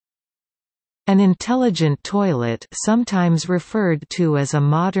An intelligent toilet, sometimes referred to as a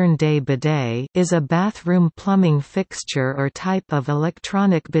modern-day bidet, is a bathroom plumbing fixture or type of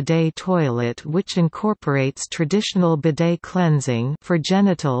electronic bidet toilet which incorporates traditional bidet cleansing for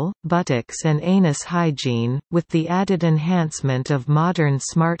genital, buttocks and anus hygiene, with the added enhancement of modern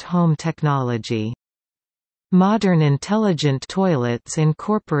smart home technology. Modern intelligent toilets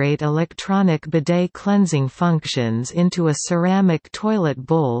incorporate electronic bidet cleansing functions into a ceramic toilet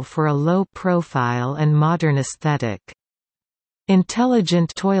bowl for a low profile and modern aesthetic.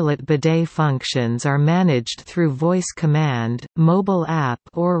 Intelligent toilet bidet functions are managed through voice command, mobile app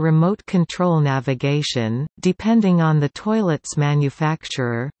or remote control navigation, depending on the toilet's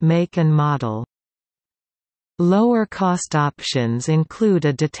manufacturer, make and model. Lower-cost options include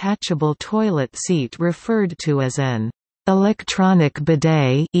a detachable toilet seat referred to as an electronic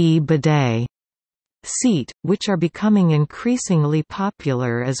bidet (e-bidet) seat, which are becoming increasingly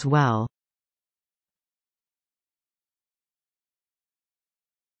popular as well.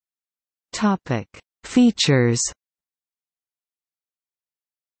 Features.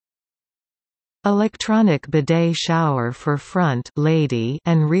 Electronic bidet shower for front lady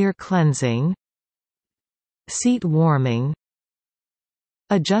and rear cleansing. Seat warming.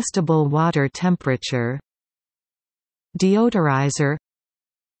 Adjustable water temperature. Deodorizer.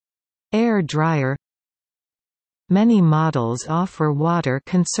 Air dryer. Many models offer water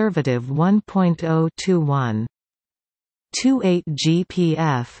conservative 1.0 to 1.28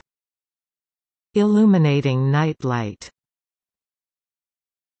 GPF. Illuminating night light.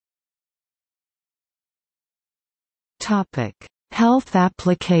 Health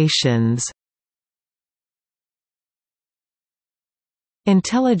applications.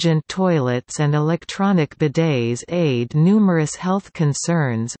 Intelligent toilets and electronic bidets aid numerous health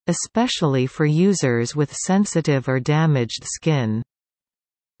concerns, especially for users with sensitive or damaged skin.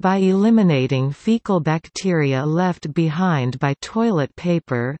 By eliminating fecal bacteria left behind by toilet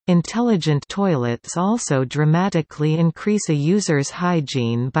paper, intelligent toilets also dramatically increase a user's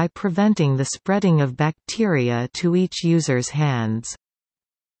hygiene by preventing the spreading of bacteria to each user's hands.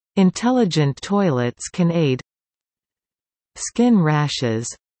 Intelligent toilets can aid skin rashes,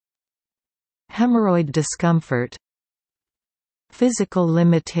 hemorrhoid discomfort, physical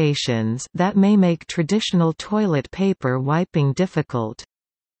limitations that may make traditional toilet paper wiping difficult,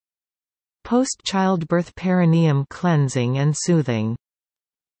 post-childbirth perineum cleansing and soothing.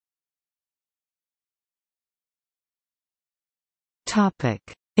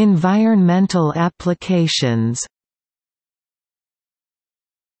 Environmental applications.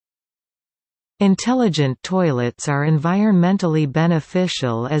 Intelligent toilets are environmentally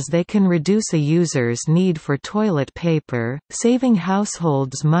beneficial as they can reduce a user's need for toilet paper, saving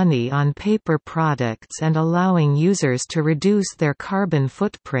households money on paper products and allowing users to reduce their carbon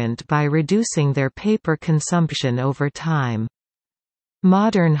footprint by reducing their paper consumption over time.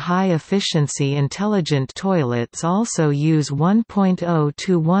 Modern high-efficiency intelligent toilets also use 1.0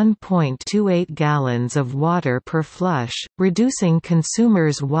 to 1.28 gallons of water per flush, reducing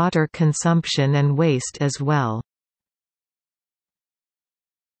consumers' water consumption and waste as well.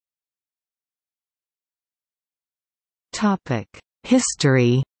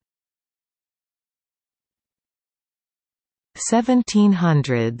 History.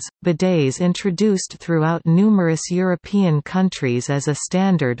 1700s, bidets introduced throughout numerous European countries as a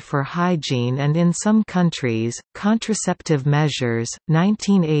standard for hygiene and in some countries, contraceptive measures.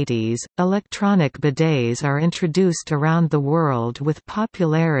 1980s, electronic bidets are introduced around the world with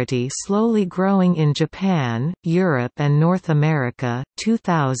popularity slowly growing in Japan, Europe and North America.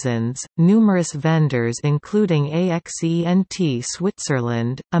 2000s, numerous vendors including AXENT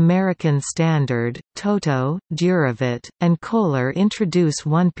Switzerland, American Standard, Toto, Duravit, and Kohler introduce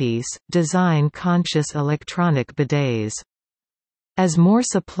one-piece, design-conscious electronic bidets. As more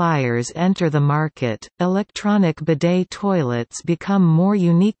suppliers enter the market, electronic bidet toilets become more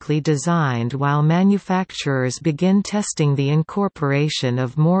uniquely designed while manufacturers begin testing the incorporation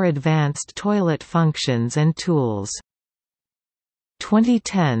of more advanced toilet functions and tools.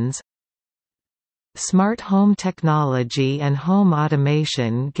 2010s. Smart home technology and home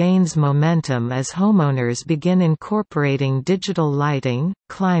automation gains momentum as homeowners begin incorporating digital lighting,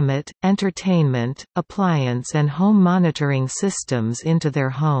 climate, entertainment, appliance and home monitoring systems into their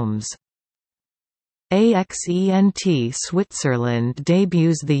homes. AXENT Switzerland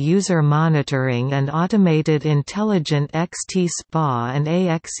debuts the user monitoring and automated intelligent XT Spa and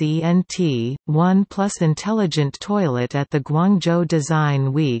AXENT One Plus intelligent toilet at the Guangzhou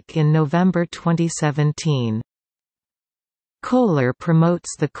Design Week in November 2017. Kohler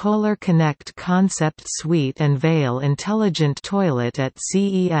promotes the Kohler Connect concept suite and Veil Intelligent Toilet at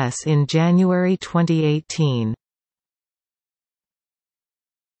CES in January 2018.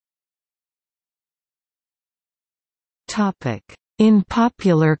 In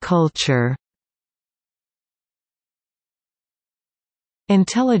popular culture,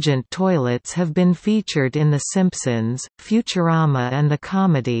 intelligent toilets have been featured in The Simpsons, Futurama and the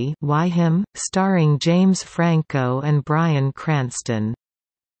comedy Why Him?, starring James Franco and Bryan Cranston.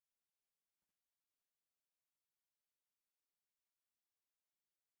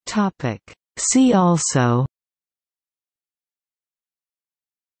 See also: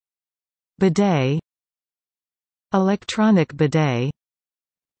 Bidet, electronic bidet,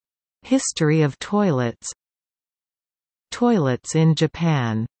 History of toilets, Toilets in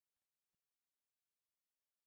Japan.